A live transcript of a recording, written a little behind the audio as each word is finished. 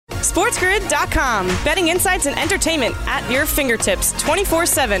SportsGrid.com. Betting insights and entertainment at your fingertips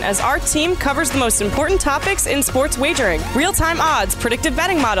 24/7 as our team covers the most important topics in sports wagering. Real-time odds, predictive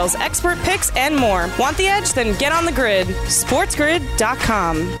betting models, expert picks, and more. Want the edge? Then get on the grid.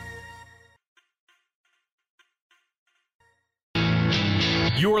 SportsGrid.com.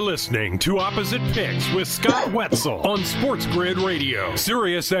 You're listening to Opposite Picks with Scott Wetzel on Sports Grid Radio,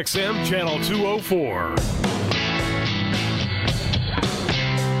 Sirius XM Channel 204.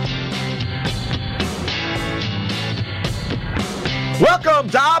 Welcome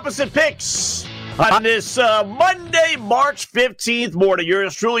to Opposite Picks on this Monday, March 15th morning.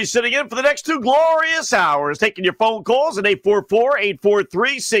 Yours truly sitting in for the next 2 glorious hours, taking your phone calls at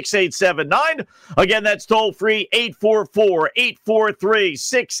 844-843-6879. Again, that's toll-free,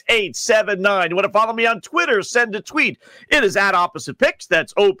 844-843-6879. You want to follow me on Twitter, send a tweet. It is at Opposite Picks.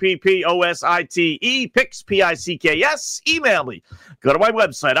 That's OPPOSITE, Picks, P-I-C-K-S. Email me. Go to my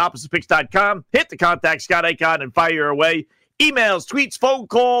website, oppositepicks.com. Hit the contact Scott icon and fire away. Emails, tweets, phone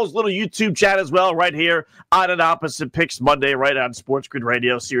calls, little YouTube chat as well, right here on an Opposite Picks Monday, right on Sports Grid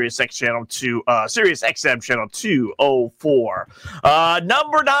Radio, Sirius XM Channel 204.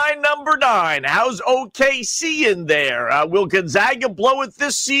 Number nine. How's OKC in there? Will Gonzaga blow it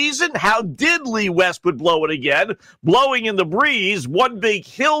this season? How did Lee Westwood blow it again? Blowing in the breeze, one big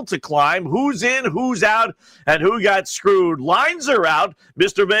hill to climb. Who's in, who's out, and who got screwed? Lines are out.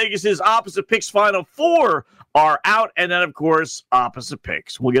 Mr. Vegas's Opposite Picks Final Four are out, and then, of course, Opposite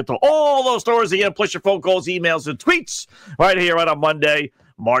Picks. We'll get to all those stories again, plus your phone calls, emails, and tweets right here on a Monday,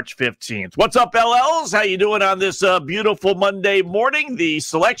 March 15th. What's up, LLs? How you doing on this beautiful Monday morning? The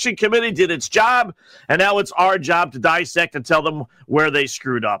selection committee did its job, and now it's our job to dissect and tell them where they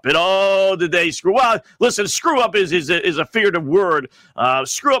screwed up. And, did they screw up? Well, listen, screw up is a figurative word.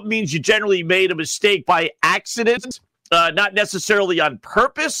 Screw up means you generally made a mistake by accident. Not necessarily on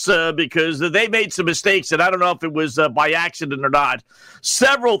purpose, because they made some mistakes, and I don't know if it was by accident or not.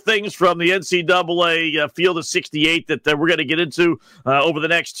 Several things from the NCAA Field of 68 that we're going to get into over the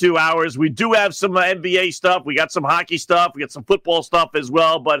next 2 hours. We do have some NBA stuff. We got some hockey stuff. We got some football stuff as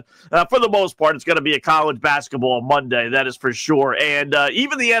well. But for the most part, it's going to be a college basketball Monday, that is for sure. And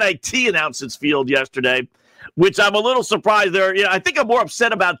even the NIT announced its field yesterday, which I'm a little surprised there. I think I'm more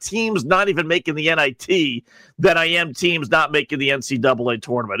upset about teams not even making the NIT than I am teams not making the NCAA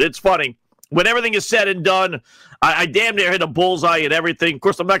tournament. It's funny. When everything is said and done, I damn near hit a bullseye and everything. Of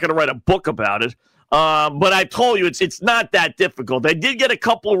course, I'm not going to write a book about it. But I told you, it's not that difficult. I did get a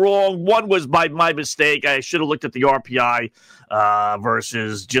couple wrong. One was by my mistake. I should have looked at the RPI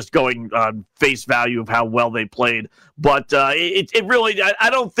versus just going on face value of how well they played. But it really, I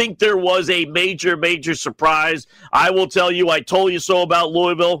don't think there was a major surprise. I will tell you, I told you so about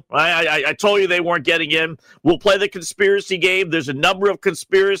Louisville. I told you they weren't getting in. We'll play the conspiracy game. There's a number of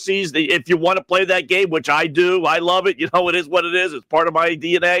conspiracies. If you want to play that game, which I do, I love it. It is what it is. It's part of my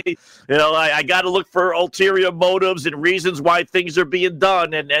DNA. I got to look for ulterior motives and reasons why things are being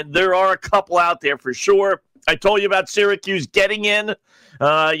done. And there are a couple out there for sure. I told you about Syracuse getting in.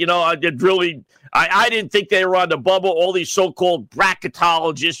 I didn't think they were on the bubble. All these so-called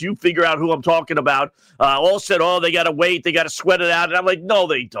bracketologists, you figure out who I'm talking about, all said, they got to wait, they got to sweat it out. And I'm like, no,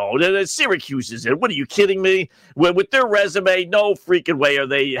 they don't. Syracuse is in. What, are you kidding me? With their resume, no freaking way are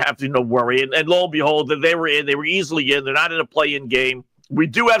they have to worry. And lo and behold, they were in. They were easily in. They're not in a play-in game. We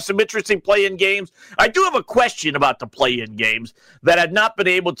do have some interesting play-in games. I do have a question about the play-in games that I've not been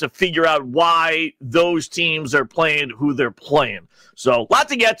able to figure out why those teams are playing who they're playing. So, a lot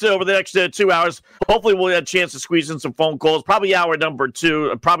to get to over the next 2 hours. Hopefully, we'll have a chance to squeeze in some phone calls. Probably hour number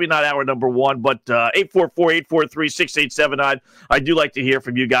 2, probably not hour number 1, but 844-843-6879. I do like to hear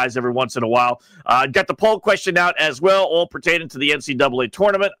from you guys every once in a while. Got the poll question out as well, all pertaining to the NCAA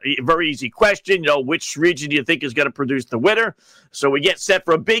tournament. A very easy question. Which region do you think is going to produce the winner? So we get set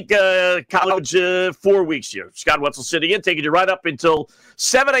for a big college 4 weeks here. Scott Wetzel sitting in, taking you right up until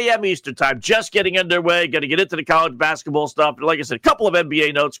 7 a.m. Eastern time. Just getting underway, going to get into the college basketball stuff. And like I said, a couple of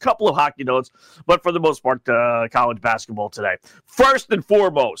NBA notes, a couple of hockey notes, but for the most part, college basketball today. First and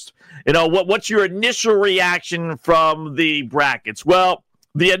foremost, what's your initial reaction from the brackets? Well,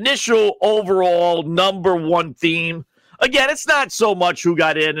 the initial overall number one theme, again, it's not so much who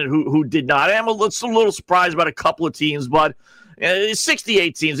got in and who did not. I'm a little surprised about a couple of teams, but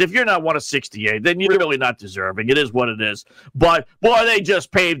 68 teams. If you're not one of 68, then you're really not deserving. It is what it is. But, boy, they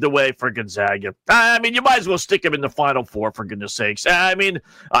just paved the way for Gonzaga. I mean, you might as well stick them in the Final Four, for goodness sakes. I mean,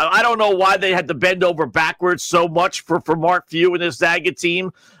 I don't know why they had to bend over backwards so much for Mark Few and this Zaga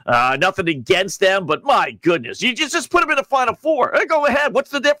team. Nothing against them, but my goodness, you just put them in the Final Four. Go ahead.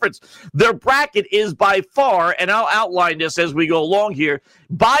 What's the difference? Their bracket is by far, and I'll outline this as we go along here,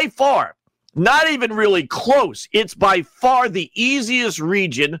 by far, not even really close. It's by far the easiest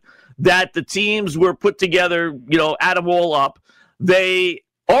region that the teams were put together, add them all up. They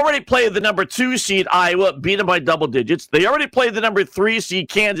already played the number 2 seed Iowa, beat them by double digits. They already played the number 3 seed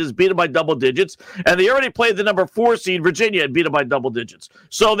Kansas, beat them by double digits. And they already played the number 4 seed Virginia and beat them by double digits.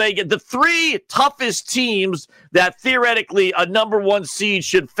 So they get the 3 toughest teams that theoretically a number 1 seed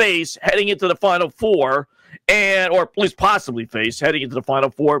should face heading into the Final Four, or at least possibly face heading into the Final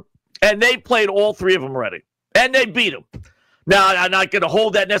Four. And they played all 3 of them already. And they beat them. Now, I'm not going to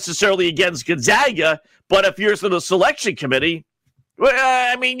hold that necessarily against Gonzaga, but if you're the selection committee,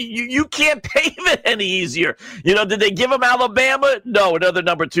 I mean, you can't pave it any easier. Did they give them Alabama? No, another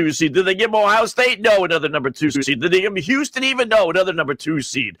number 2 seed. Did they give them Ohio State? No, another number 2 seed. Did they give them Houston even? No, another number 2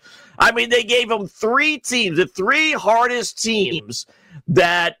 seed. I mean, they gave them 3 teams, the 3 hardest teams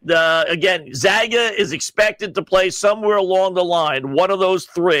that, again, Zaga is expected to play somewhere along the line, one of those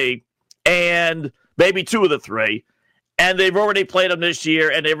 3, and maybe 2 of the 3. And they've already played them this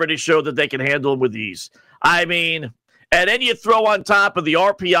year, and they've already showed that they can handle them with ease. I mean, and then you throw on top of the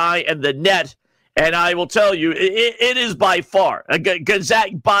RPI and the net, and I will tell you, it is by far,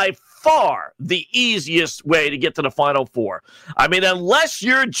 Gonzaga, by far the easiest way to get to the Final Four. I mean, unless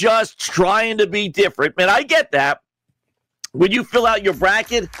you're just trying to be different, man, I get that. When you fill out your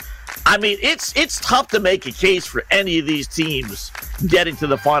bracket, I mean, it's tough to make a case for any of these teams getting to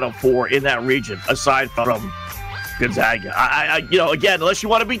the Final Four in that region, aside from Gonzaga. Again, unless you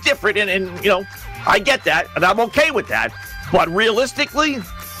want to be different, and I get that, and I'm okay with that. But realistically,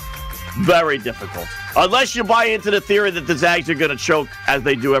 very difficult. Unless you buy into the theory that the Zags are going to choke as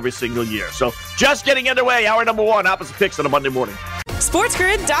they do every single year. So just getting underway, hour number 1, Opposite Picks on a Monday morning.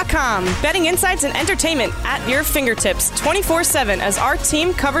 SportsGrid.com. Betting insights and entertainment at your fingertips 24/7 as our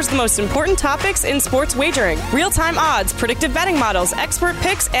team covers the most important topics in sports wagering. Real-time odds, predictive betting models, expert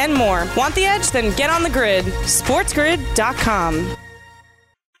picks, and more. Want the edge? Then get on the grid. SportsGrid.com.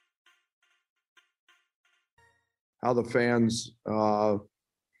 How the fans, how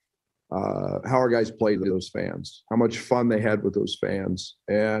our guys played with those fans, how much fun they had with those fans.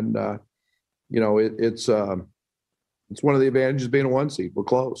 And, it's one of the advantages of being a 1 seed. We're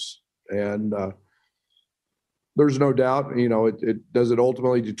close. And there's no doubt, does it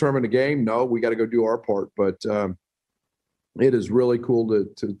ultimately determine the game? No, we got to go do our part. But it is really cool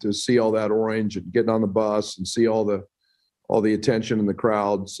to see all that orange and getting on the bus and see all the attention in the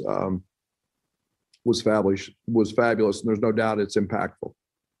crowds. Was fabulous, and there's no doubt it's impactful.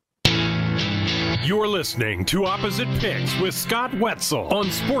 You're listening to Opposite Picks with Scott Wetzel on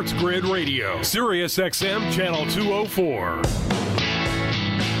Sports Grid Radio, Sirius XM Channel 204.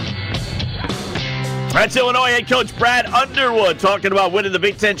 That's Illinois head coach Brad Underwood talking about winning the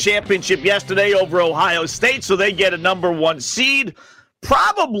Big Ten championship yesterday over Ohio State, so they get a number 1 seed.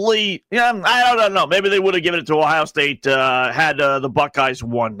 Probably, I don't know. Maybe they would have given it to Ohio State had the Buckeyes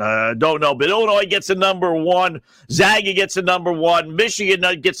won. Don't know. But Illinois gets a number 1. Zaga gets a number 1.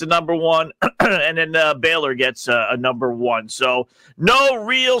 Michigan gets a number 1. And then Baylor gets a number 1. So no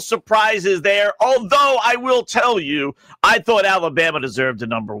real surprises there. Although I will tell you, I thought Alabama deserved a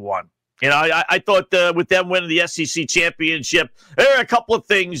number 1. I thought with them winning the SEC championship, there are a couple of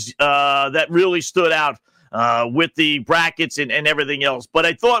things that really stood out with the brackets and everything else. But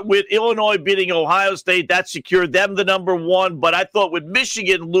I thought with Illinois beating Ohio State, that secured them the number 1. But I thought with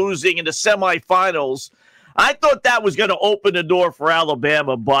Michigan losing in the semifinals, I thought that was going to open the door for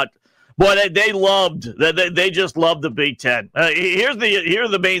Alabama. But they just loved the Big Ten. Here are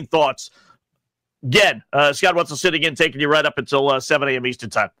the main thoughts. Again, Scott Wetzel sitting in, taking you right up until 7 a.m. Eastern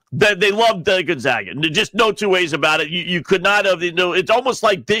time. They loved Gonzaga. Just no 2 ways about it. You could not have, it's almost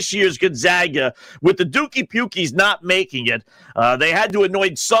like this year's Gonzaga, with the Dookie Pukies not making it, they had to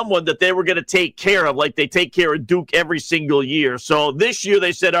anoint someone that they were going to take care of, like they take care of Duke every single year. So this year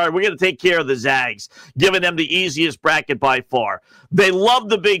they said, all right, we're going to take care of the Zags, giving them the easiest bracket by far. They love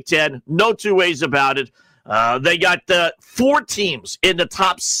the Big Ten, no 2 ways about it. They got 4 teams in the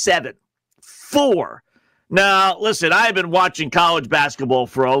top 7. 4. Now, listen, I've been watching college basketball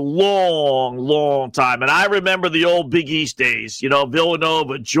for a long, long time, and I remember the old Big East days,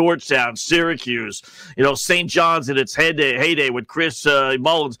 Villanova, Georgetown, Syracuse, St. John's in its heyday with Chris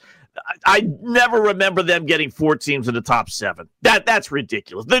Mullins. I never remember them getting 4 teams in the top 7. That's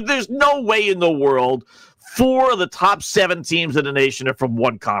ridiculous. There's no way in the world 4 of the top 7 teams in the nation are from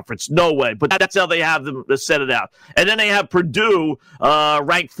one conference. No way. But that's how they have them set it out. And then they have Purdue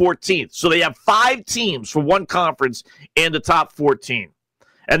ranked 14th. So they have 5 teams from one conference in the top 14.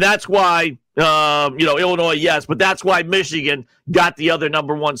 And that's why, Illinois, yes, but that's why Michigan got the other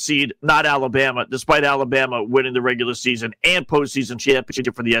number 1 seed, not Alabama, despite Alabama winning the regular season and postseason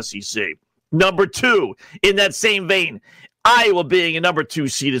championship for the SEC. Number 2, in that same vein, Iowa being a number 2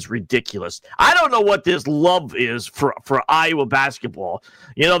 seed is ridiculous. I don't know what this love is for Iowa basketball.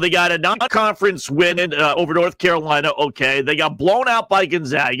 They got a non-conference win over North Carolina. Okay, they got blown out by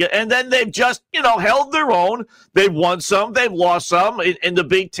Gonzaga, and then they've just, held their own. They've won some, they've lost some in the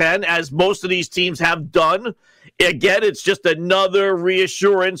Big Ten, as most of these teams have done. Again, it's just another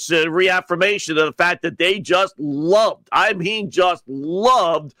reassurance, reaffirmation of the fact that they just loved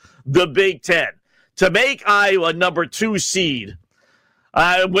the Big Ten. To make Iowa number 2 seed,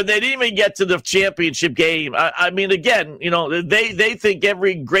 when they didn't even get to the championship game, they think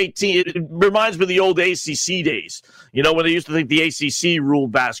every great team, it reminds me of the old ACC days, when they used to think the ACC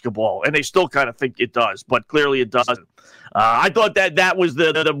ruled basketball, and they still kind of think it does, but clearly it doesn't. I thought that was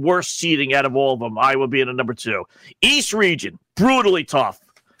the worst seeding out of all of them, Iowa being a number 2. East region, brutally tough.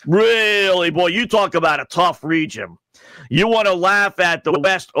 Really, boy, you talk about a tough region. You want to laugh at the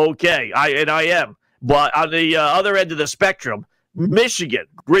West, okay, I am. But on the other end of the spectrum, Michigan,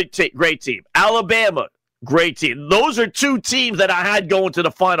 great team. Alabama, great team. Those are 2 teams that I had going to the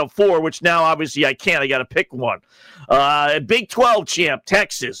Final Four, which now obviously I can't. I got to pick one. Big 12 champ,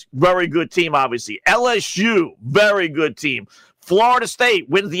 Texas, very good team, obviously. LSU, very good team. Florida State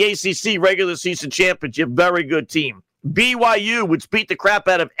wins the ACC regular season championship, very good team. BYU, which beat the crap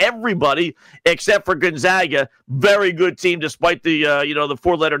out of everybody except for Gonzaga. Very good team, despite the the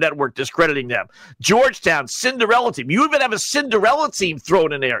 4-letter network discrediting them. Georgetown, Cinderella team. You even have a Cinderella team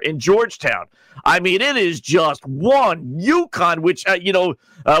thrown in there in Georgetown. I mean, it is just one. UConn, which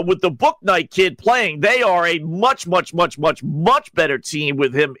with the Book Night kid playing, they are a much, much, much, much, much better team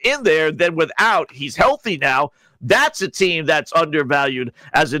with him in there than without. He's healthy now. That's a team that's undervalued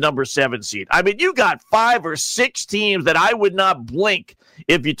as a number 7 seed. I mean, you got 5 or 6 teams that I would not blink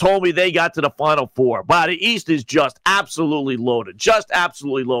if you told me they got to the Final Four. But the East is just absolutely loaded.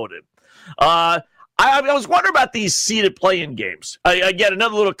 I was wondering about these seeded play-in games. Again,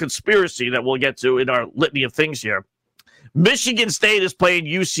 another little conspiracy that we'll get to in our litany of things here. Michigan State is playing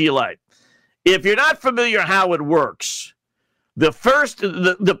UCLA. If you're not familiar how it works,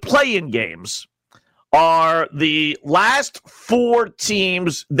 the play-in games are the last 4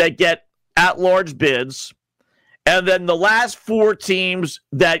 teams that get at-large bids, and then the last 4 teams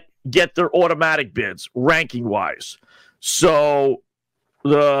that get their automatic bids, ranking-wise. So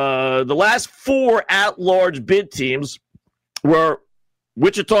the last 4 at-large bid teams were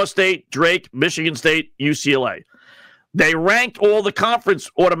Wichita State, Drake, Michigan State, UCLA. They ranked all the conference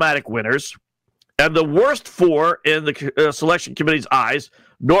automatic winners, and the worst 4 in the selection committee's eyes,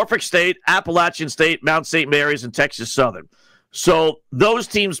 Norfolk State, Appalachian State, Mount St. Mary's, and Texas Southern. So those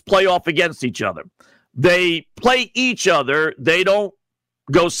teams play off against each other. They play each other. They don't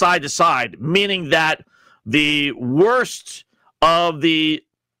go side to side, meaning that the worst of the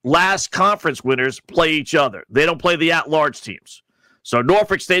last conference winners play each other. They don't play the at-large teams. So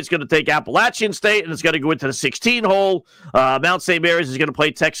Norfolk State's going to take Appalachian State, and it's going to go into the 16 hole. Mount St. Mary's is going to play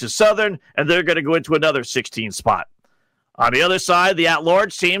Texas Southern, and they're going to go into another 16 spot. On the other side, the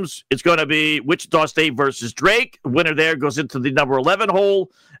at-large teams, it's going to be Wichita State versus Drake. The winner there goes into the number 11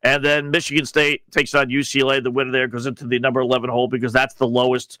 hole, and then Michigan State takes on UCLA. The winner there goes into the number 11 hole because that's the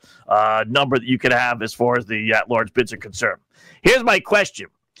lowest number that you can have as far as the at-large bids are concerned. Here's my question.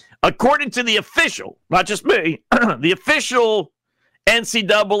 According to the official, not just me, the official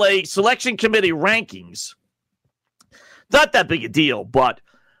NCAA selection committee rankings, not that big a deal, but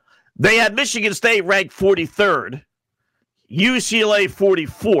they had Michigan State ranked 43rd, UCLA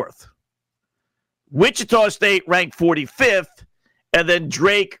 44th, Wichita State ranked 45th, and then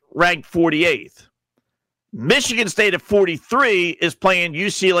Drake ranked 48th. Michigan State at 43 is playing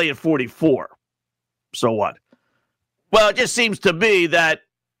UCLA at 44. So what? Well, it just seems to me that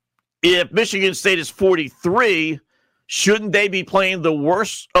if Michigan State is 43, shouldn't they be playing the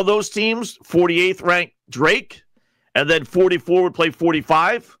worst of those teams, 48th ranked Drake, and then 44 would play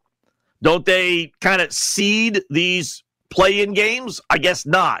 45? Don't they kind of seed these play-in games? I guess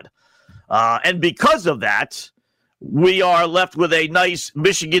not. And because of that, we are left with a nice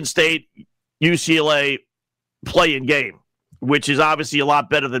Michigan State UCLA play-in game. which is obviously a lot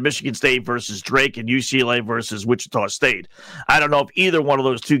better than Michigan State versus Drake and UCLA versus Wichita State. I don't know if either one of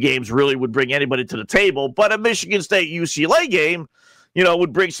those two games really would bring anybody to the table, but a Michigan State-UCLA game,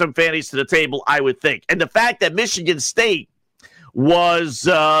 would bring some fannies to the table, I would think. And the fact that Michigan State was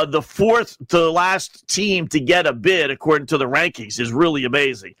the fourth to last team to get a bid according to the rankings is really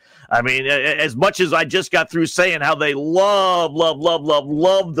amazing. I mean, as much as I just got through saying how they love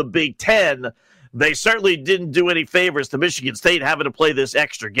the Big Ten, they certainly didn't do any favors to Michigan State having to play this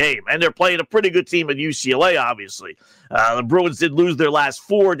extra game. And they're playing a pretty good team at UCLA, obviously. The Bruins did lose their last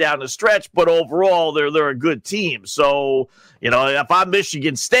four down the stretch, but overall, they're a good team. So, if I'm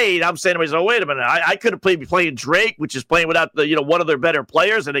Michigan State, I'm saying to myself, wait a minute, I could have played playing Drake, which is playing without one of their better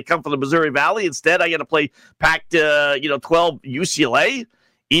players, and they come from the Missouri Valley. Instead, I got to play Pac-12 UCLA,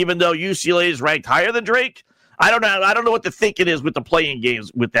 even though UCLA is ranked higher than Drake. I don't know what the thinking is with the playing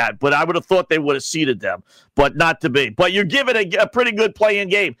games with that, but I would have thought they would have seeded them, but not to be. But you're given a pretty good playing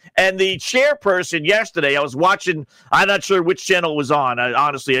game. And the chairperson yesterday, I was watching, I'm not sure which channel it was on.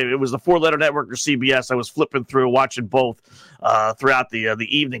 Honestly, it was the Four Letter Network or CBS. I was flipping through, watching both throughout the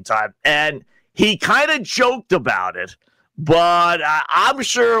evening time. And he kind of joked about it, but I'm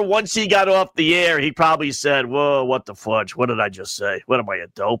sure once he got off the air, he probably said, whoa, what the fudge? What did I just say? What am I, a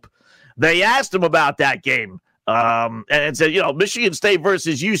dope? They asked him about that game. And said, Michigan State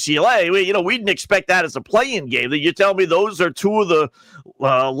versus UCLA, we didn't expect that as a play-in game. You tell me those are two of the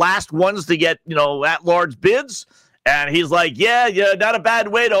last ones to get, at-large bids? And he's like, yeah, not a bad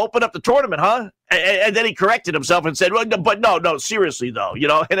way to open up the tournament, huh? And then he corrected himself and said, well, but no, seriously, though,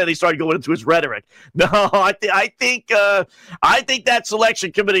 and then he started going into his rhetoric. No, I think that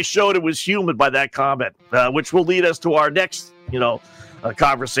selection committee showed it was human by that comment, which will lead us to our next, a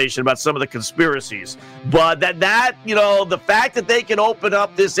conversation about some of the conspiracies. But that the fact that they can open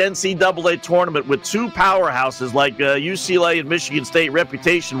up this NCAA tournament with two powerhouses like UCLA and Michigan State,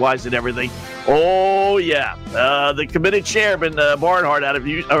 reputation-wise and everything, oh, yeah. The committee chairman, Barnhart, out of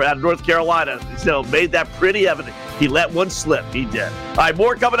North Carolina, made that pretty evident. He let one slip. He did. All right,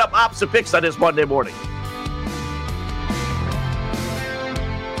 more coming up. Opposite Picks on this Monday morning.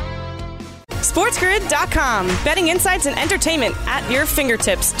 SportsGrid.com. Betting insights and entertainment at your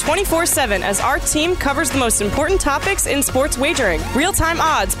fingertips 24/7 as our team covers the most important topics in sports wagering. Real-time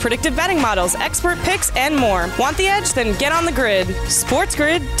odds, predictive betting models, expert picks, and more. Want the edge? Then get on the grid.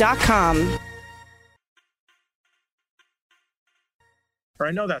 SportsGrid.com.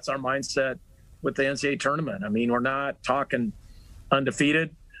 I know that's our mindset with the NCAA tournament. I mean, we're not talking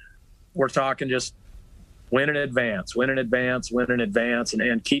undefeated. We're talking just win in advance,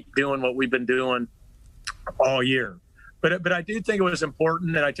 and keep doing what we've been doing all year. But I do think it was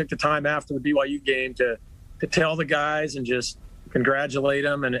important, and I took the time after the BYU game to tell the guys and just congratulate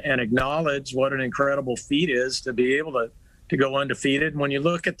them and acknowledge what an incredible feat is to be able to go undefeated. And when you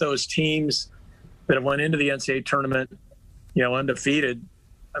look at those teams that have went into the NCAA tournament, undefeated,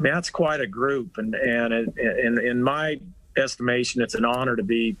 I mean, that's quite a group. And in my estimation, it's an honor to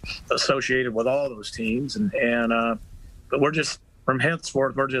be associated with all those teams, but we're just from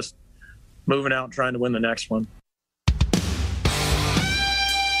henceforth we're just moving out and trying to win the next one.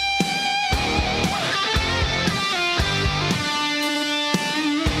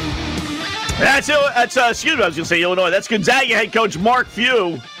 That's excuse me, I was going to say Illinois. That's Gonzaga head coach Mark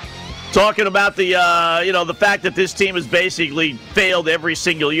Few talking about the the fact that this team has basically failed every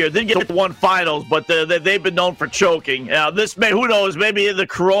single year. Didn't get to one finals, but they've been known for choking. This may, who knows, maybe in the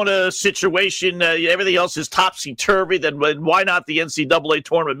Corona situation, everything else is topsy-turvy, then why not the NCAA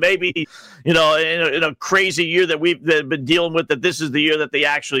tournament? Maybe, in a crazy year that we've been dealing with, that this is the year that they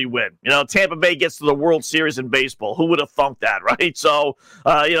actually win. Tampa Bay gets to the World Series in baseball. Who would have thunk that, right? So,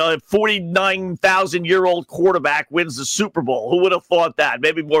 a 49,000-year-old quarterback wins the Super Bowl. Who would have thought that?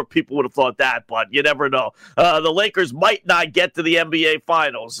 Maybe more people would have thought that, but you never know. The Lakers might not get to the NBA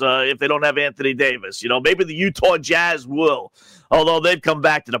Finals if they don't have Anthony Davis. Maybe the Utah Jazz will, although they've come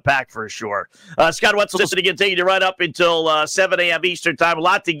back to the pack for sure. Scott Wetzel listening again, taking you right up until 7 a.m. Eastern time. A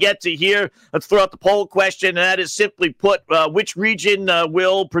lot to get to here. Let's throw out the poll question, and that is simply put, which region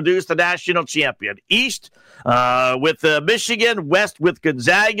will produce the national champion? East with Michigan, West with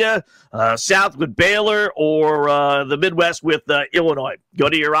Gonzaga, South with Baylor, or the Midwest with Illinois. Go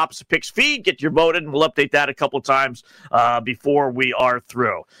to your Opposite Picks feed, get your vote in, and we'll update that a couple times before we are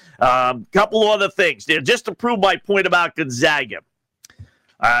through. Couple other things there, just to prove my point about Gonzaga.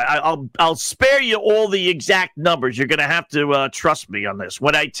 I'll spare you all the exact numbers. You're going to have to trust me on this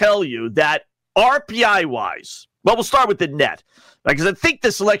when I tell you that RPI-wise, well, we'll start with the net, because I think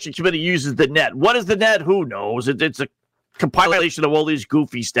the selection committee uses the net. What is the net? Who knows? It's a compilation of all these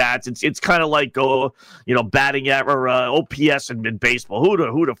goofy stats. It's kind of like batting average or OPS in baseball.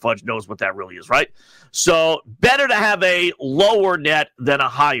 Who the fudge knows what that really is, right? So better to have a lower net than a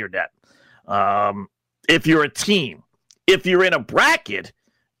higher net. If you're a team, if you're in a bracket,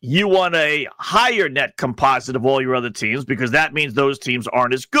 you want a higher net composite of all your other teams because that means those teams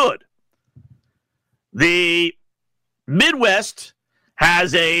aren't as good. The Midwest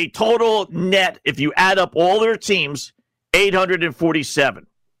has a total net, if you add up all their teams, 847.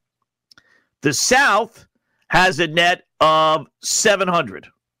 The South has a net of 700.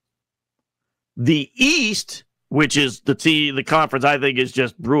 The East, which is the conference, I think is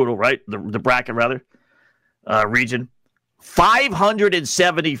just brutal, right? The bracket, rather, region,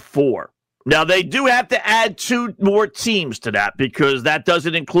 574. Now, they do have to add 2 more teams to that because that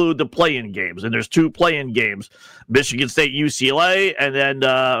doesn't include the play-in games. And there's 2 play-in games, Michigan State, UCLA, and then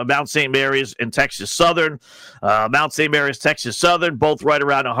Mount St. Mary's and Texas Southern. Mount St. Mary's, Texas Southern, both right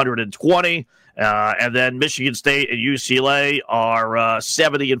around 120. And then Michigan State and UCLA are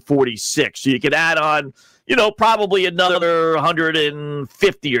 70 and 46. So you can add on, probably another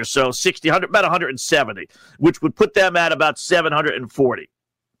 150 or so, 60, 100, about 170, which would put them at about 740.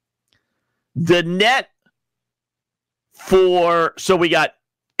 The net so we got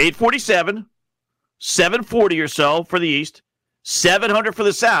 847, 740 or so for the East, 700 for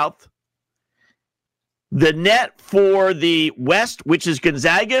the South. The net for the West, which is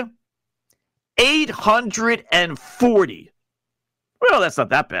Gonzaga, 840. Well, that's not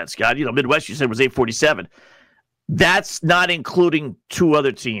that bad, Scott. Midwest, you said, was 847. That's not including 2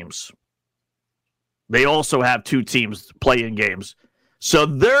 other teams. They also have 2 teams playing games. So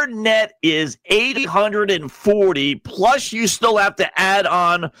their net is 840, plus you still have to add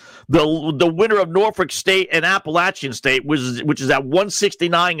on the winner of Norfolk State and Appalachian State, which is at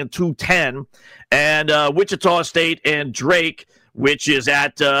 169 and 210, and Wichita State and Drake, which is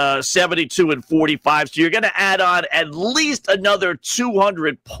at 72 and 45. So you're going to add on at least another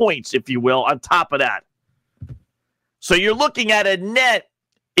 200 points, if you will, on top of that. So you're looking at a net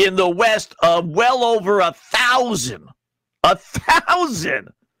in the West of well over 1,000. 1,000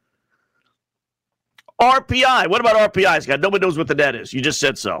 RPI. What about RPI, Scott? Nobody knows what the net is. You just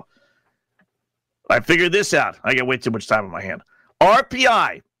said so. I figured this out. I got way too much time on my hand.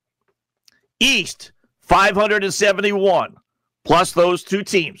 RPI, East, 571, plus those 2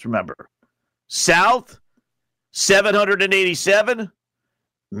 teams, remember. South, 787.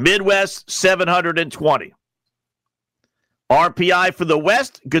 Midwest, 720. RPI for the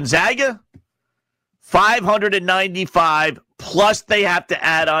West, Gonzaga, 595, plus they have to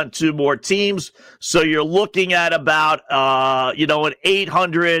add on 2 more teams. So you're looking at about, an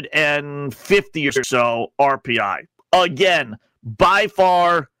 850 or so RPI. Again, by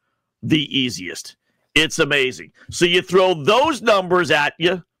far the easiest. It's amazing. So you throw those numbers at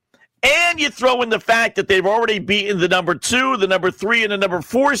you, and you throw in the fact that they've already beaten the number 2, the number 3, and the number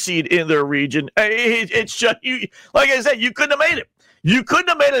 4 seed in their region. It's just, like I said, you couldn't have made it. You couldn't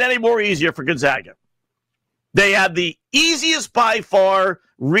have made it any more easier for Gonzaga. They have the easiest by far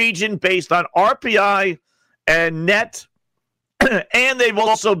region based on RPI and net, and they've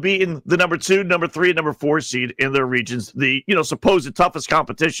also beaten the number 2, number 3, and number 4 seed in their regions, the supposed toughest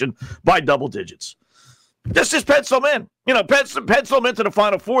competition by double digits. Just pencil them in. Pencil them into the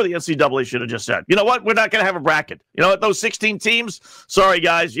Final Four, the NCAA should have just said. You know what? We're not going to have a bracket. You know what? Those 16 teams, sorry,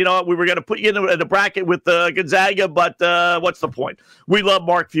 guys. You know what? We were going to put you in a bracket with Gonzaga, but what's the point? We love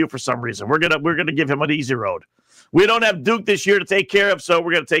Mark Few for some reason. We're gonna give him an easy road. We don't have Duke this year to take care of, so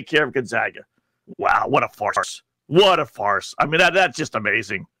we're going to take care of Gonzaga. Wow, what a farce. What a farce. I mean, that's just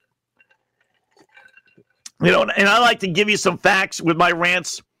amazing. And I like to give you some facts with my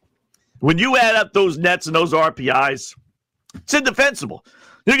rants. When you add up those nets and those RPIs, it's indefensible.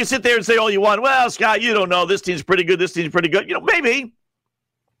 You can sit there and say all you want. Well, Scott, you don't know. This team's pretty good. This team's pretty good. Maybe.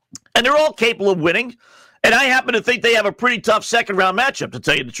 And they're all capable of winning. And I happen to think they have a pretty tough second-round matchup, to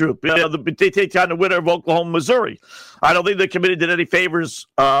tell you the truth. They take on the winner of Oklahoma, Missouri. I don't think the committee did any favors.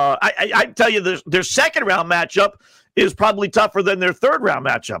 I tell you, their second-round matchup is probably tougher than their third-round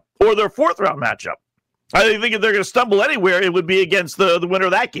matchup or their fourth-round matchup. I think if they're going to stumble anywhere, it would be against the winner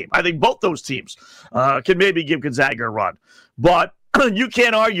of that game. I think both those teams can maybe give Gonzaga a run. But you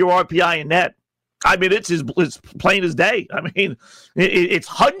can't argue RPI and net. I mean, it's plain as day. I mean, it's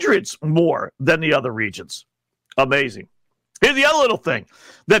hundreds more than the other regions. Amazing. Here's the other little thing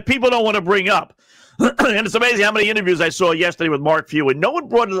that people don't want to bring up. And it's amazing how many interviews I saw yesterday with Mark Few, and no one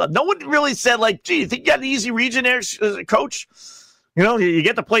brought it up. No one really said, like, gee, you think you got an easy region there, Coach? You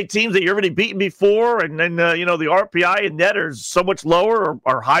get to play teams that you're already beaten before, and then, the RPI and net are so much lower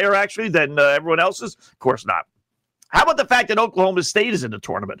or higher, actually, than everyone else's. Of course not. How about the fact that Oklahoma State is in the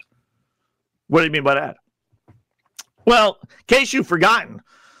tournament? What do you mean by that? Well, in case you've forgotten,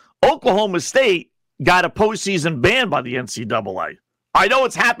 Oklahoma State got a postseason ban by the NCAA. I know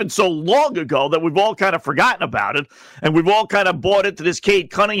it's happened so long ago that we've all kind of forgotten about it, and we've all kind of bought into this Cade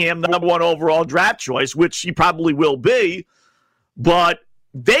Cunningham, the number one overall draft choice, which he probably will be, but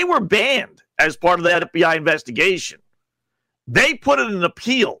they were banned as part of the FBI investigation. They put in an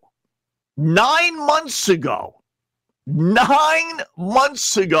appeal 9 months ago. 9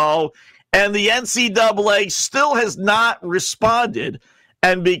 months ago, and the NCAA still has not responded,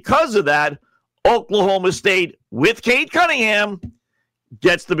 and because of that, Oklahoma State, with Cade Cunningham,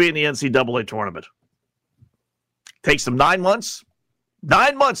 gets to be in the NCAA tournament. Takes them 9 months.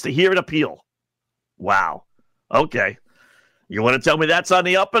 9 months to hear an appeal. Wow. Okay. You want to tell me that's on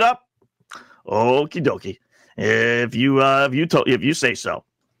the up and up? Okie dokie. If you say so.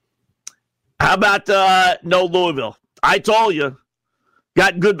 How about no Louisville? I told you.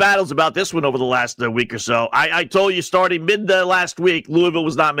 Got good battles about this one over the last week or so. I told you starting mid last week, Louisville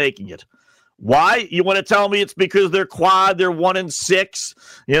was not making it. Why? You want to tell me it's because they're quad, they're 1-6?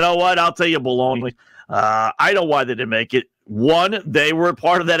 You know what? I'll tell you baloney. I know why they didn't make it. One, they were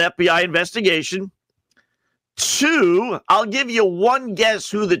part of that FBI investigation. Two, I'll give you one guess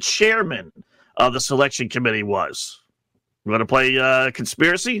who the chairman of the selection committee was. You want to play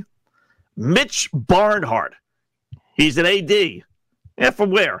conspiracy? Mitch Barnhart. He's an AD. Yeah, from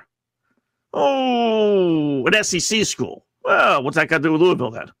where? Oh, an SEC school. Well, what's that got to do with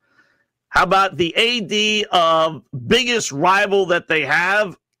Louisville then? How about the AD of biggest rival that they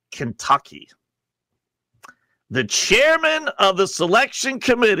have, Kentucky? The chairman of the selection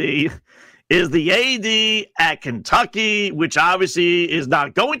committee is the AD at Kentucky, which obviously is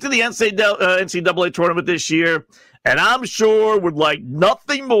not going to the NCAA tournament this year, and I'm sure would like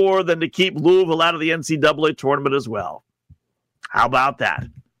nothing more than to keep Louisville out of the NCAA tournament as well. How about that?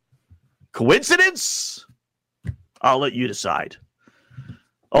 Coincidence? I'll let you decide.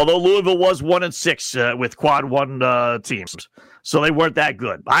 Although Louisville was 1-6 with quad one teams, so they weren't that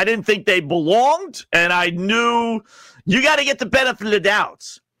good. I didn't think they belonged, and I knew you got to get the benefit of the doubt.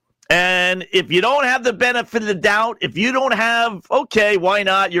 And if you don't have the benefit of the doubt, if you don't have, okay, why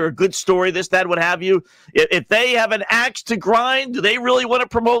not? You're a good story, this, that, what have you. If they have an axe to grind, do they really want to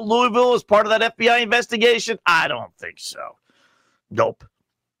promote Louisville as part of that FBI investigation? I don't think so. Nope.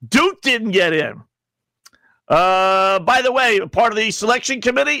 Duke didn't get in. By the way, part of the selection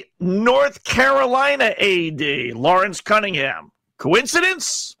committee, North Carolina AD, Lawrence Cunningham.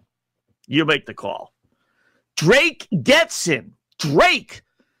 Coincidence? You make the call. Drake gets in. Drake.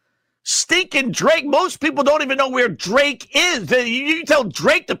 Stinking Drake. Most people don't even know where Drake is. You tell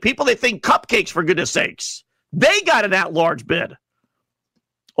Drake to people, they think cupcakes, for goodness sakes. They got an at-large bid.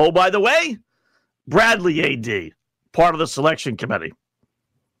 Oh, by the way, Bradley AD, part of the selection committee.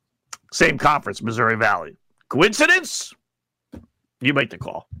 Same conference, Missouri Valley. Coincidence? You make the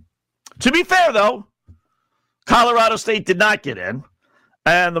call. To be fair, though, Colorado State did not get in,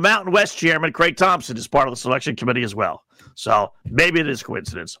 and the Mountain West chairman, Craig Thompson, is part of the selection committee as well. So maybe it is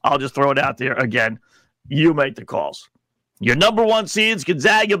coincidence. I'll just throw it out there again. You make the calls. Your number one seeds,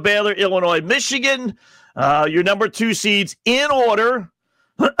 Gonzaga, Baylor, Illinois, Michigan. Your number two seeds in order,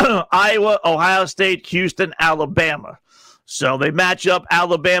 Iowa, Ohio State, Houston, Alabama. So they match up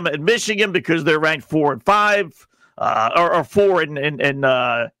Alabama and Michigan because they're ranked 4 and 5, or 4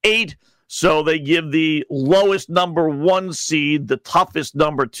 and 8. So they give the lowest number one seed the toughest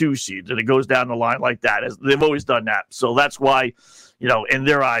number two seed, and it goes down the line like that. They've always done that. So that's why, in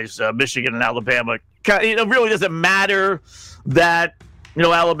their eyes, Michigan and Alabama, it really doesn't matter that,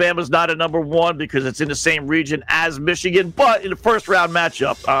 Alabama's not a number one because it's in the same region as Michigan. But in the first round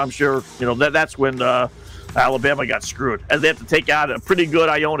matchup, I'm sure, that's when Alabama got screwed, as they have to take out a pretty good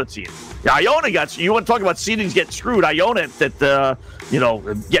Iona team. Yeah, Iona you want to talk about seedings getting screwed. Iona, that,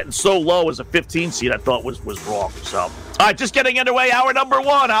 getting so low as a 15 seed, I thought was wrong. So, all right, just getting underway. Hour number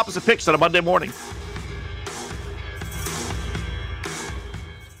one, Opposite Picks on a Monday morning.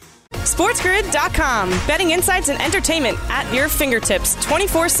 SportsGrid.com. Betting insights and entertainment at your fingertips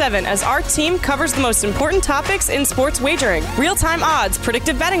 24/7 as our team covers the most important topics in sports wagering. Real-time odds,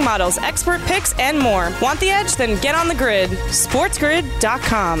 predictive betting models, expert picks, and more. Want the edge? Then get on the grid.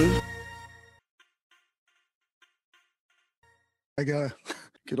 SportsGrid.com. I gotta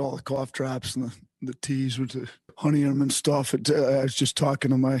get all the cough drops and the teas with the honey in them and stuff. I was just talking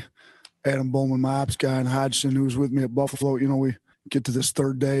to my Adam Bowman, my ops guy, and Hodgson, who was with me at Buffalo. We get to this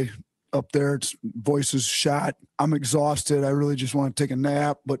third day up there. It's voice is shot. I'm exhausted. I really just want to take a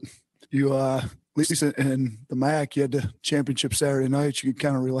nap, but you least in the MAC, you had the championship Saturday night. You could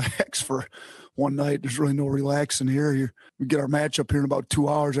kind of relax for one night. There's really no relaxing here. We get our match up here in about 2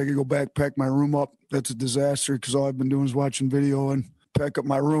 hours. I could go back, pack my room up. That's a disaster because all I've been doing is watching video and pack up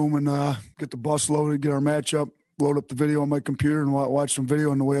my room and get the bus loaded, get our match up, load up the video on my computer and watch some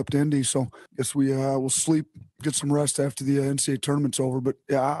video on the way up to Indy. So I guess we will sleep, get some rest after the NCAA tournament's over. But,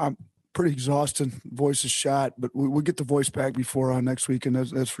 yeah, I'm pretty exhausted. Voice is shot. But we'll get the voice back before next weekend,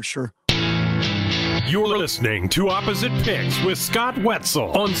 that's for sure. You're listening to Opposite Picks with Scott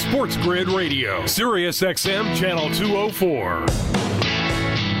Wetzel on Sports Grid Radio, Sirius XM Channel 204.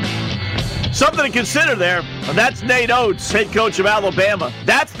 Something to consider there. That's Nate Oates, head coach of Alabama.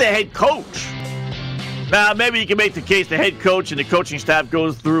 That's the head coach. Now, maybe you can make the case the head coach and the coaching staff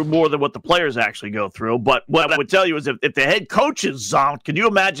goes through more than what the players actually go through. But what I would tell you is if the head coach is zonked, can you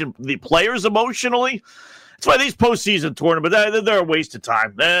imagine the players emotionally? That's why these postseason tournaments, they're a waste of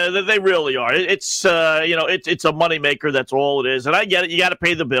time. They really are. It's a moneymaker. That's all it is. And I get it. You got to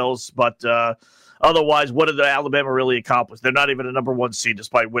pay the bills. But otherwise, what did Alabama really accomplish? They're not even a number one seed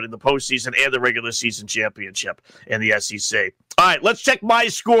despite winning the postseason and the regular season championship in the SEC. All right, let's check my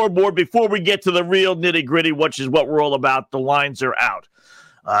scoreboard before we get to the real nitty-gritty, which is what we're all about. The lines are out.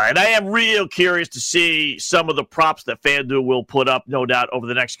 And I am real curious to see some of the props that FanDuel will put up, no doubt, over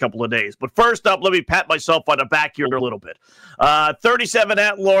the next couple of days. But first up, let me pat myself on the back here a little bit. 37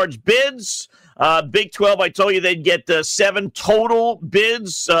 at-large bids. Big 12, I told you they'd get 7 total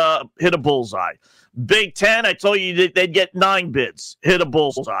bids, hit a bullseye. Big 10, I told you they'd get 9 bids, hit a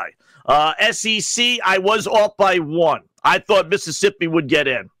bullseye. SEC, I was off by 1. I thought Mississippi would get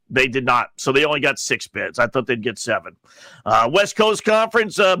in. They did not, so they only got 6 bids. I thought they'd get 7. West Coast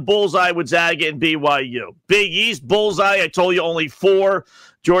Conference, bullseye with Zaga and BYU. Big East, bullseye, I told you only 4.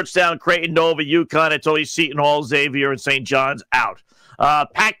 Georgetown, Creighton, Nova, UConn. I told you Seton Hall, Xavier, and St. John's out.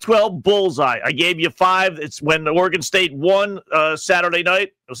 Pac-12, bullseye. I gave you 5. It's when Oregon State won Saturday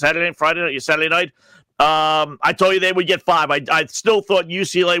night. Saturday night. I told you they would get 5. I still thought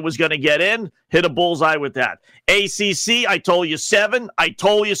UCLA was going to get in. Hit a bullseye with that. ACC, I told you 7. I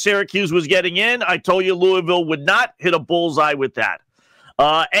told you Syracuse was getting in. I told you Louisville would not. Hit a bullseye with that.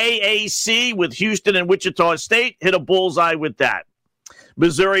 AAC with Houston and Wichita State. Hit a bullseye with that.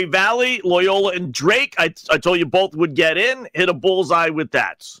 Missouri Valley, Loyola, and Drake, I told you both would get in. Hit a bullseye with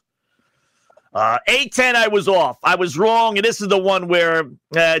that. A10, I was off. I was wrong, and this is the one where,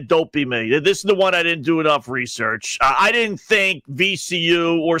 don't be me. This is the one I didn't do enough research. I didn't think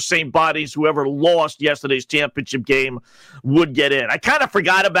VCU or St. Bonnie's, whoever lost yesterday's championship game, would get in. I kind of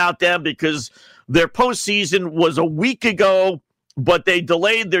forgot about them because their postseason was a week ago, but they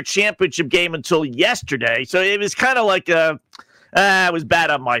delayed their championship game until yesterday. So it was kind of like it was bad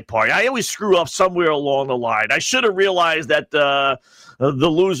on my part. I always screw up somewhere along the line. I should have realized that the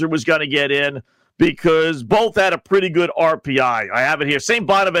loser was going to get in because both had a pretty good RPI. I have it here. St.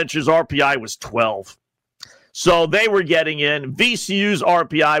 Bonaventure's RPI was 12. So they were getting in. VCU's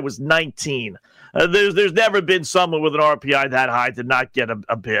RPI was 19. There's never been someone with an RPI that high to not get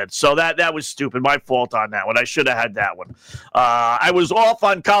a bid. So that was stupid. My fault on that one. I should have had that one. I was off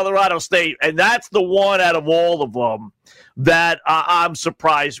on Colorado State, and that's the one out of all of them that I'm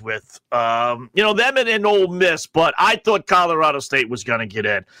surprised with. Them and Ole Miss, but I thought Colorado State was going to get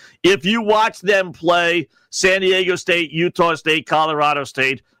in. If you watch them play, San Diego State, Utah State, Colorado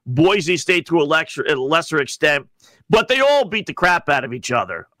State, Boise State to a lesser extent, but they all beat the crap out of each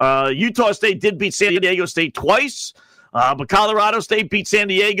other. Utah State did beat San Diego State twice, but Colorado State beat San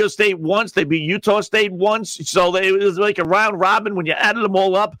Diego State once. They beat Utah State once. So it was like a round robin. When you added them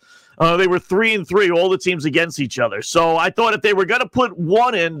all up, they were 3-3, all the teams against each other. So I thought if they were going to put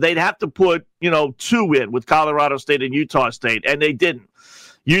 1 in, they'd have to put 2 in with Colorado State and Utah State, and they didn't.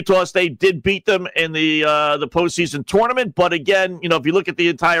 Utah State did beat them in the postseason tournament, but again, if you look at the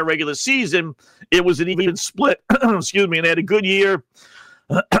entire regular season, it was an even split. Excuse me, and they had a good year.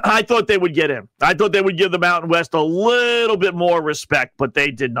 I thought they would get in. I thought they would give the Mountain West a little bit more respect, but they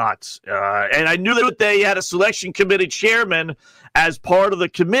did not. And I knew that they had a selection committee chairman as part of the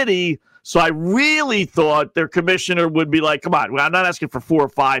committee, so I really thought their commissioner would be like, come on, I'm not asking for 4 or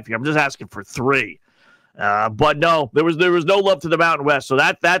 5 here. I'm just asking for 3. But no, there was no love to the Mountain West, so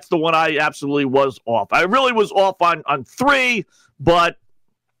that's the one I absolutely was off. I really was off on 3, but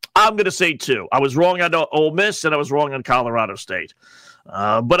I'm going to say 2. I was wrong on Ole Miss, and I was wrong on Colorado State.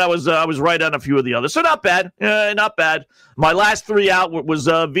 But I was right on a few of the others, so not bad, not bad. My last 3 out was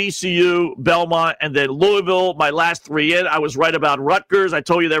VCU, Belmont, and then Louisville. My last 3 in, I was right about Rutgers. I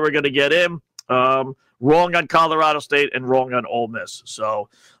told you they were going to get in. Wrong on Colorado State and wrong on Ole Miss. So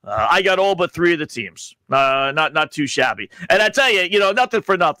I got all but 3 of the teams. Not too shabby. And I tell you, nothing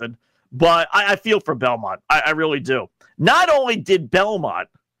for nothing. But I feel for Belmont. I really do. Not only did Belmont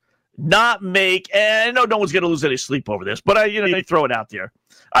not make, and I know no one's going to lose any sleep over this, but they throw it out there.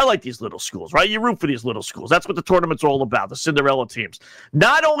 I like these little schools, right? You root for these little schools. That's what the tournament's all about, the Cinderella teams.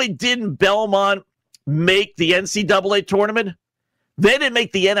 Not only didn't Belmont make the NCAA tournament, they didn't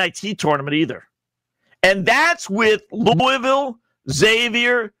make the NIT tournament either. And that's with Louisville,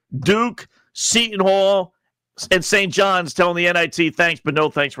 Xavier, Duke, Seton Hall, and St. John's telling the NIT, thanks, but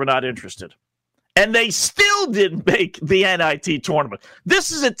no thanks, we're not interested. And they still didn't make the NIT tournament. This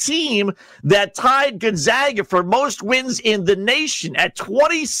is a team that tied Gonzaga for most wins in the nation at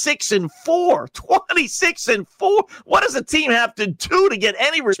 26-4. 26-4. What does a team have to do to get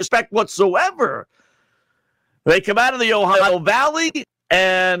any respect whatsoever? They come out of the Ohio Valley,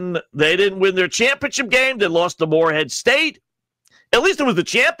 and they didn't win their championship game. They lost to Morehead State. At least it was the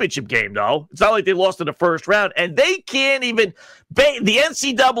championship game, though. It's not like they lost in the first round. And they can't even the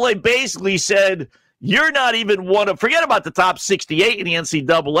NCAA basically said, you're not even forget about the top 68 in the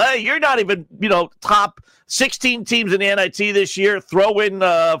NCAA. You're not even, top 16 teams in the NIT this year. Throw in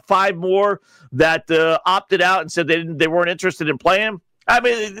 5 more that opted out and said they weren't interested in playing. I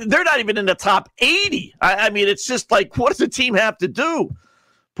mean, they're not even in the top 80. I mean, it's just like, what does the team have to do?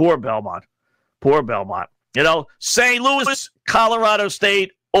 Poor Belmont. St. Louis, Colorado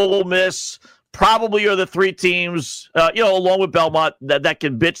State, Ole Miss probably are the 3 teams, along with Belmont, that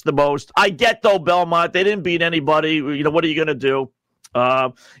can bitch the most. I get, though, Belmont. They didn't beat anybody. What are you going to do?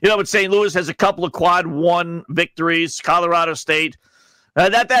 But St. Louis has a couple of quad 1 victories. Colorado State,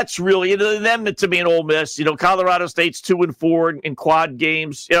 that's really them to me in Ole Miss. Colorado State's 2-4 in quad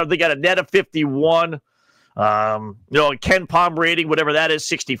games. They got a net of 51. Ken Palm rating, whatever that is,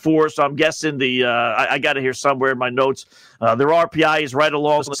 64. So I'm guessing I got it here somewhere in my notes. Their RPI is right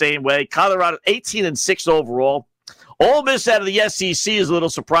along the same way. Colorado 18-6 overall. Ole Miss out of the SEC is a little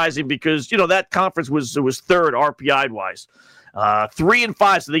surprising because that conference was third RPI wise.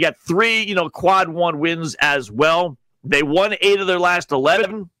 3-5, so they got 3 quad 1 wins as well. They won 8 of their last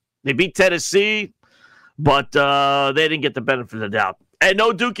 11. They beat Tennessee, but they didn't get the benefit of the doubt. And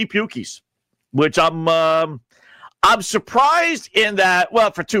no Dookie Pukies, which I'm surprised in that, well,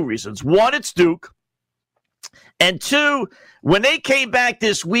 for 2 reasons. 1, it's Duke. And 2, when they came back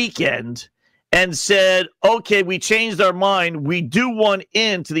this weekend and said, okay, we changed our mind, we do want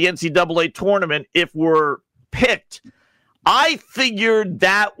into the NCAA tournament if we're picked, I figured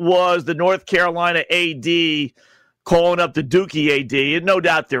that was the North Carolina AD calling up the Dookie AD, and no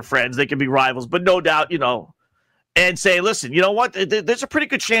doubt they're friends. They can be rivals, but no doubt, and say, listen, you know what? There's a pretty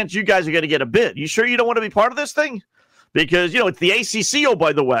good chance you guys are going to get a bid. You sure you don't want to be part of this thing? Because, it's the ACC,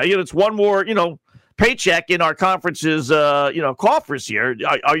 by the way. It's one more, paycheck in our conference's, coffers here.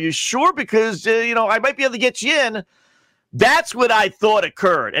 Are you sure? Because, I might be able to get you in. That's what I thought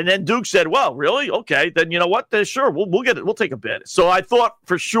occurred. And then Duke said, well, really? Okay, then you know what? Sure, we'll get it. We'll take a bid. So I thought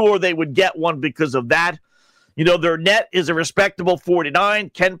for sure they would get one because of that. Their net is a respectable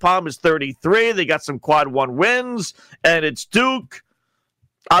 49. Ken Palm is 33. They got some quad 1 wins, and it's Duke.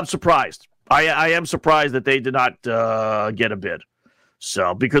 I'm surprised. I am surprised that they did not get a bid.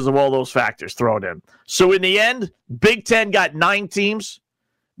 So, because of all those factors thrown in. So, in the end, Big Ten got 9 teams.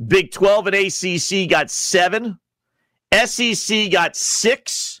 Big 12 and ACC got 7. SEC got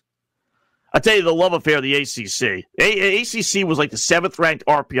 6. I'll tell you the love affair of the ACC. ACC was like the 7th-ranked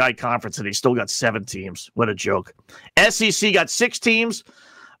RPI conference, and they still got 7 teams. What a joke. SEC got 6 teams.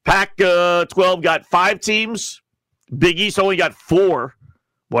 Pac-12 got 5 teams. Big East only got 4.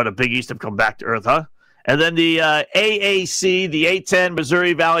 What a Big East have come back to earth, huh? And then the AAC, the A-10,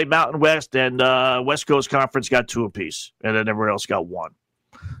 Missouri Valley, Mountain West, and West Coast Conference got 2 apiece. And then everyone else got 1.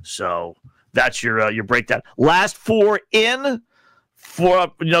 So that's your breakdown. Last 4 in.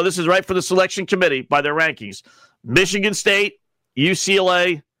 This is right for the selection committee by their rankings. Michigan State,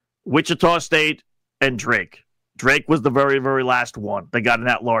 UCLA, Wichita State, and Drake. Drake was the very, very last one. They got an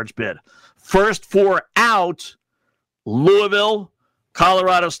at-large bid. First 4 out, Louisville,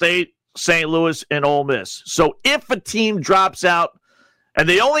 Colorado State, St. Louis, and Ole Miss. So if a team drops out, and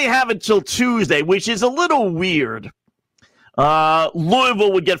they only have until Tuesday, which is a little weird,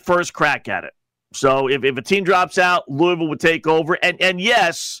 Louisville would get first crack at it. So if a team drops out, Louisville would take over. And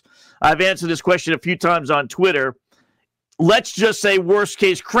yes, I've answered this question a few times on Twitter. Let's just say worst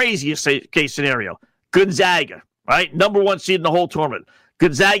case, craziest case scenario. Gonzaga, right? Number 1 seed in the whole tournament.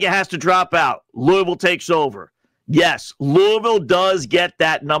 Gonzaga has to drop out. Louisville takes over. Yes, Louisville does get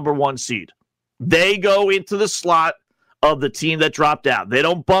that number 1 seed. They go into the slot of the team that dropped out. They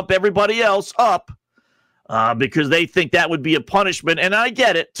don't bump everybody else up. because they think that would be a punishment. And I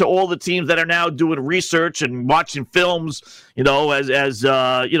get it, to all the teams that are now doing research and watching films, as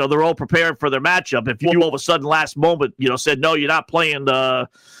they're all prepared for their matchup. If you all of a sudden last moment, said, no, you're not playing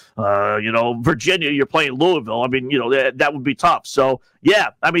Virginia, you're playing Louisville. I mean, that would be tough. So, yeah,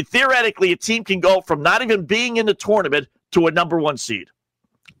 I mean, theoretically, a team can go from not even being in the tournament to a number 1 seed.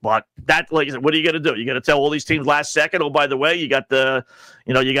 But that, like I said, what are you going to do? You're going to tell all these teams last second, oh, by the way, you got a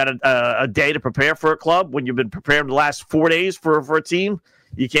day to prepare for a club when you've been preparing the last 4 days for a team?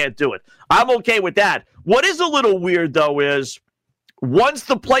 You can't do it. I'm okay with that. What is a little weird, though, is once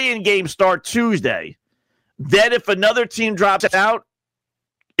the play-in games start Tuesday, then if another team drops out,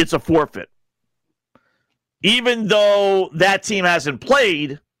 it's a forfeit. Even though that team hasn't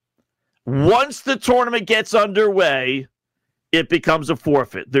played, once the tournament gets underway, it becomes a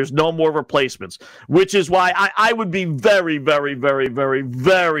forfeit. There's no more replacements, which is why I would be very, very, very, very,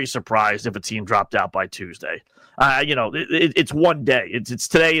 very surprised if a team dropped out by Tuesday. It's one day. It's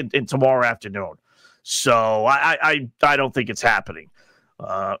today and tomorrow afternoon. So I don't think it's happening.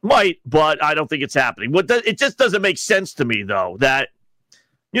 Might, but I don't think it's happening. It just doesn't make sense to me, though, that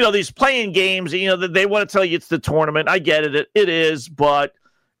these playing games, they want to tell you it's the tournament. I get it. It is. But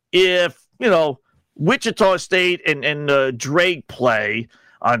if, Wichita State and Drake play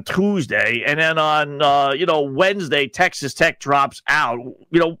on Tuesday, and then on, Wednesday, Texas Tech drops out,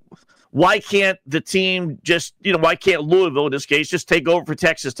 why can't the team just, why can't Louisville in this case just take over for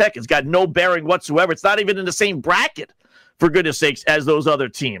Texas Tech? It's got no bearing whatsoever. It's not even in the same bracket, for goodness sakes, as those other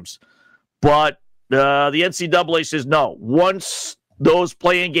teams. But the NCAA says no. Once those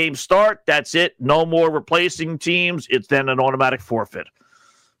playing games start, that's it. No more replacing teams. It's then an automatic forfeit.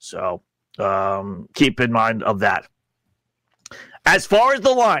 So keep in mind of that. As far as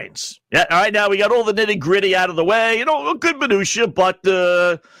the lines, all right, now we got all the nitty-gritty out of the way. Good minutia, but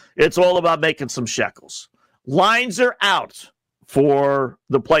it's all about making some shekels. Lines are out for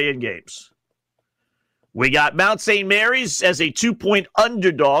the play-in games. We got Mount St. Mary's as a 2-point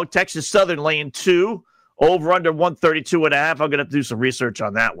underdog. Texas Southern laying 2. Over under 132.5. I'm going to have to do some research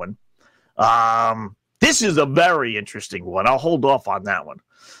on that one. This is a very interesting one. I'll hold off on that one.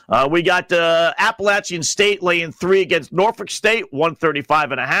 We got Appalachian State laying 3 against Norfolk State, 135.5. We're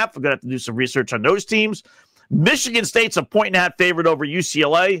going to have to do some research on those teams. Michigan State's a 1.5 favorite over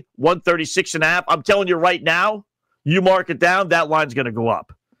UCLA, 136.5. I'm telling you right now, you mark it down, that line's going to go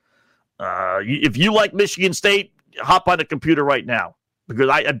up. If you like Michigan State, hop on the computer right now. Because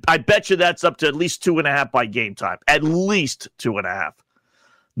I bet you that's up to at least 2.5 by game time. At least 2.5.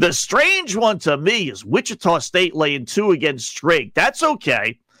 The strange one to me is Wichita State laying 2 against Drake. That's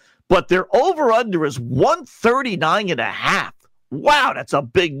okay. But their over-under is 139.5. Wow, that's a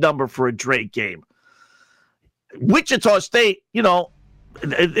big number for a Drake game. Wichita State,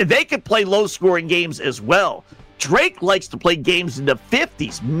 they could play low-scoring games as well. Drake likes to play games in the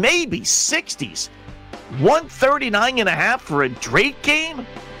 50s, maybe 60s. 139.5 for a Drake game?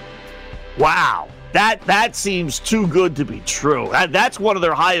 Wow. That seems too good to be true. That's one of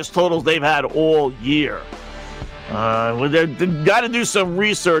their highest totals they've had all year. They've got to do some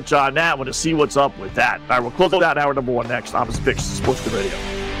research on that one to see what's up with that. All right, we'll close out hour number 1 next. Opposite Picks, Sports Grid Radio.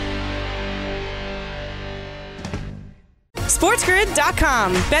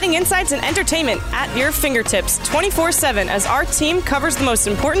 SportsGrid.com. Betting insights and entertainment at your fingertips 24/7 as our team covers the most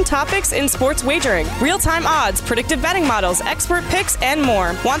important topics in sports wagering. Real-time odds, predictive betting models, expert picks, and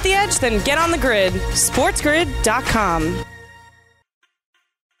more. Want the edge? Then get on the grid. SportsGrid.com.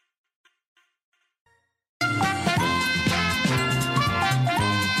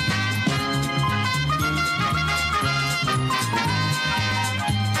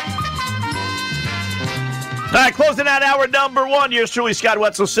 All right, closing out hour number 1. Yours truly, Scott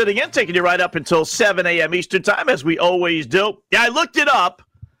Wetzel, sitting in, taking you right up until 7 a.m. Eastern time, as we always do. Yeah, I looked it up,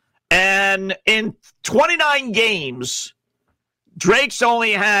 and in 29 games, Drake's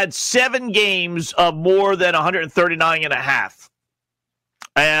only had 7 games of more than 139.5.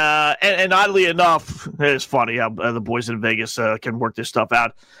 And oddly enough, it's funny how the boys in Vegas can work this stuff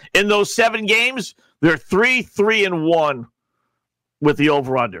out. In those 7 games, they're 3-3-1 with the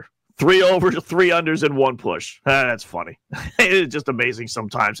over-under. 3 overs, 3 unders, and 1 push. That's funny. It's just amazing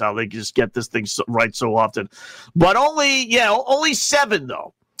sometimes how they just get this thing right so often. But only 7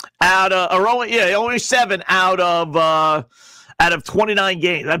 though. Only 7 out of 29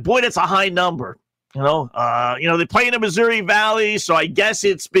 games. Boy, that's a high number. They play in the Missouri Valley, so I guess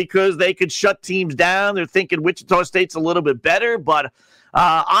it's because they could shut teams down. They're thinking Wichita State's a little bit better, but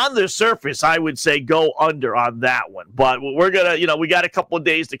on the surface, I would say go under on that one. But we're going to, we got a couple of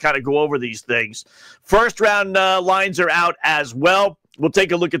days to kind of go over these things. First round lines are out as well. We'll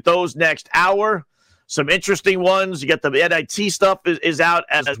take a look at those next hour. some interesting ones. You get the NIT stuff is out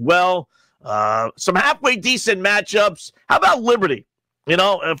as well. Some halfway decent matchups. How about Liberty? You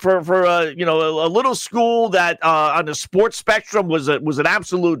know, for a little school that on the sports spectrum was an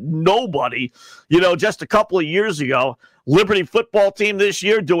absolute nobody, you know, just a couple of years ago. Liberty football team this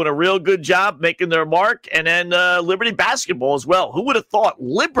year doing a real good job making their mark, and then Liberty basketball as well. Who would have thought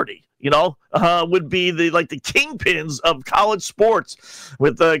Liberty, would be the kingpins of college sports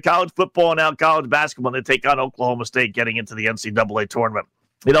with college football and now college basketball. They take on Oklahoma State getting into the NCAA tournament.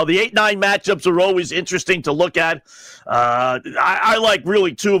 You know, the 8-9 matchups are always interesting to look at. I like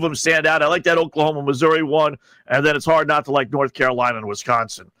really two of them stand out. I like that Oklahoma-Missouri one, and then it's hard not to like North Carolina and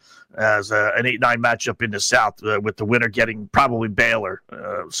Wisconsin as an 8-9 matchup in the South, with the winner getting probably Baylor.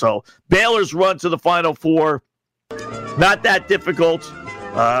 So Baylor's run to the Final Four, not that difficult.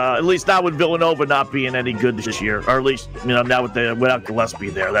 At least not with Villanova not being any good this year, or at least now without Gillespie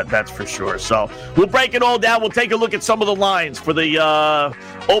there. That's for sure. So we'll break it all down. We'll take a look at some of the lines for the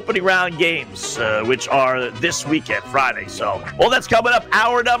opening round games, which are this weekend, Friday. So all that's coming up.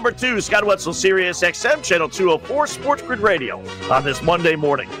 Hour number 2, Scott Wetzel, Sirius XM, channel 204, Sports Grid Radio on this Monday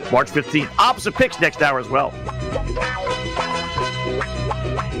morning, March 15th. Opposite Picks next hour as well.